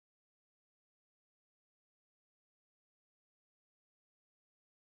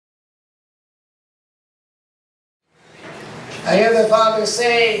I hear the Father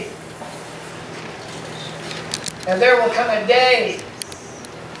say, and there will come a day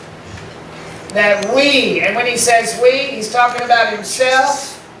that we, and when He says we, He's talking about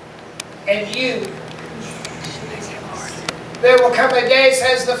Himself and you. There will come a day,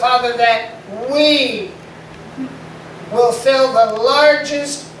 says the Father, that we will fill the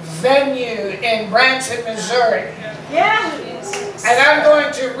largest venue in Branson, Missouri. Yeah. And I'm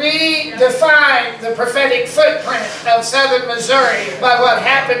going to redefine the prophetic footprint of southern Missouri by what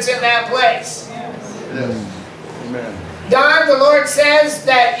happens in that place. Yes. Amen. Don, the Lord says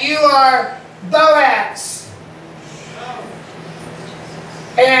that you are Boaz.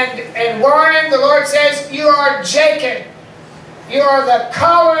 And Warren, the Lord says you are Jacob. You are the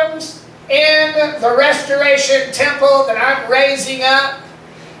columns in the restoration temple that I'm raising up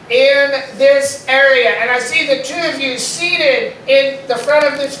in this area. And I see the two of you seated in the front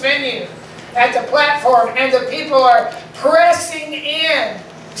of this venue at the platform, and the people are pressing in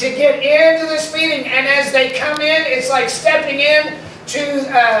to get into this meeting. And as they come in, it's like stepping in to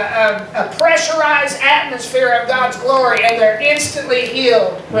a pressurized atmosphere of God's glory, and they're instantly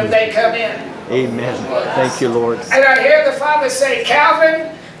healed when they come in. Amen. Thank you, Lord. And I hear the Father say,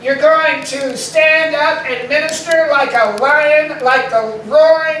 Calvin, you're going to stand up and minister like a lion, like the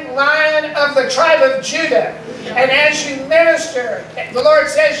roaring lion of the tribe of Judah. And as you minister, the Lord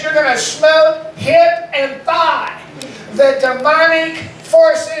says you're going to smote hip and thigh the demonic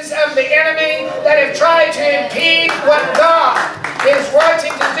forces of the enemy that have tried to impede what God is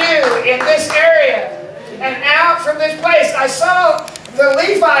wanting to do in this area. And out from this place, I saw the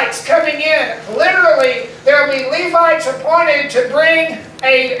Levites coming in. Literally, there will be Levites appointed to bring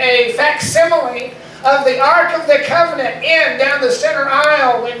a facsimile of the Ark of the Covenant in down the center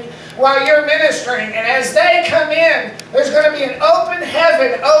aisle while you're ministering. And as they come in, there's going to be an open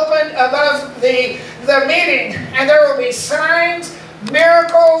heaven opened above the meeting. And there will be signs,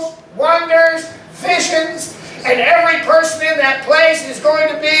 miracles, wonders, visions. And every person in that place is going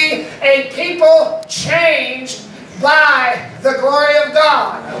to be a people changed by the glory of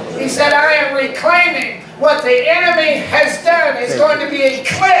God. He said, I am reclaiming what the enemy has done is going to be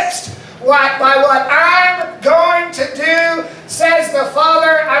eclipsed by what I'm going to do, says the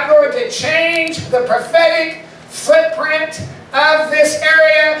Father. I'm going to change the prophetic footprint of this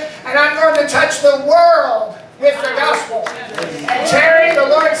area, and I'm going to touch the world with the gospel. And Terry, the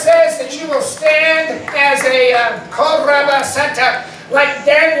Lord says that you will stand as a Kol Rabba Santa, like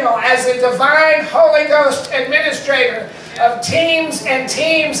Daniel, as a divine Holy Ghost administrator of teams and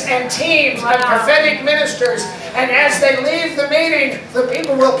teams and teams of prophetic ministers. And as they leave the meeting, the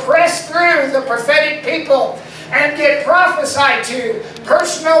people will press through the prophetic people and get prophesied to.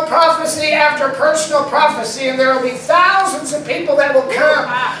 Personal prophecy after personal prophecy. And there will be thousands of people that will come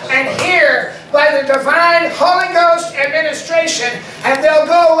and hear by the divine Holy Ghost administration. And they'll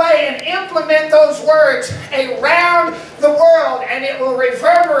go away and implement those words around the world. And it will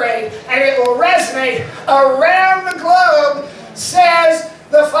reverberate and it will resonate around the globe, says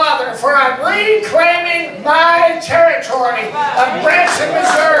the Father. For I'm reclaiming my territory of Branson,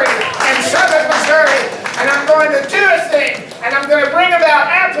 Missouri and southern Missouri. And I'm going to do a thing, and I'm going to bring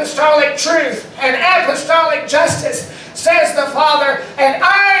about apostolic truth and apostolic justice, says the Father, and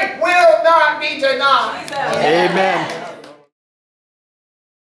I will not be denied. Amen.